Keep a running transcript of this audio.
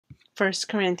1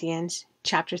 Corinthians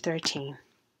chapter 13.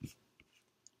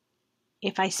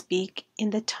 If I speak in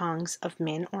the tongues of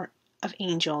men or of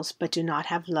angels, but do not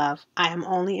have love, I am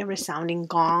only a resounding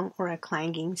gong or a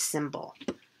clanging cymbal.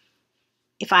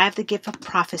 If I have the gift of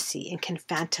prophecy and can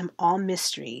fathom all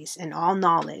mysteries and all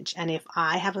knowledge, and if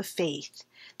I have a faith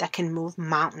that can move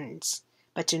mountains,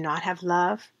 but do not have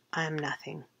love, I am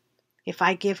nothing. If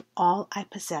I give all I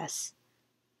possess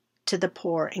to the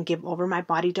poor and give over my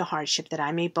body to hardship that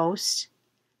I may boast,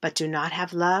 but do not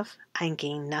have love, I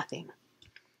gain nothing.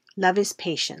 Love is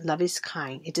patient, love is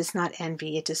kind, it does not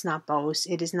envy, it does not boast,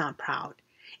 it is not proud,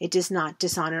 it does not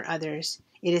dishonor others,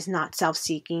 it is not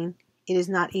self-seeking, it is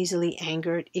not easily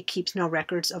angered, it keeps no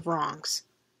records of wrongs.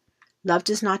 Love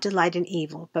does not delight in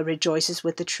evil, but rejoices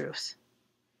with the truth.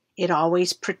 It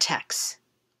always protects,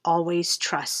 always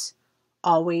trusts,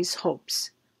 always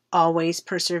hopes, always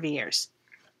perseveres.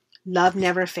 Love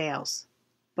never fails,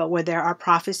 but where there are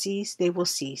prophecies, they will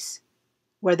cease.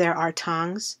 Where there are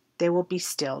tongues, they will be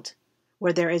stilled.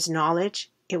 Where there is knowledge,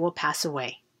 it will pass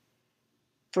away.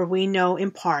 For we know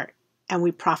in part, and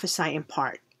we prophesy in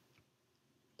part.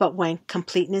 But when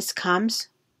completeness comes,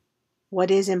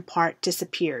 what is in part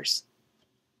disappears.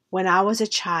 When I was a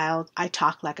child, I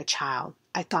talked like a child.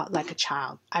 I thought like a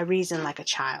child. I reasoned like a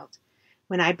child.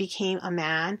 When I became a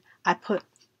man, I put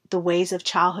the ways of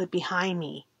childhood behind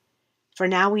me. For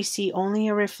now we see only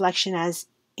a reflection as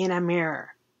in a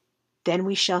mirror. Then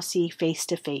we shall see face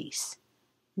to face.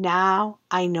 Now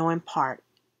I know in part.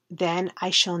 Then I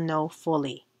shall know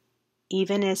fully,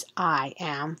 even as I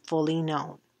am fully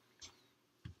known.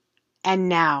 And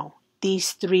now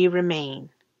these three remain: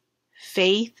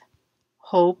 faith,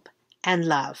 hope, and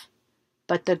love.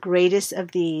 But the greatest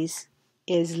of these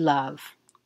is love.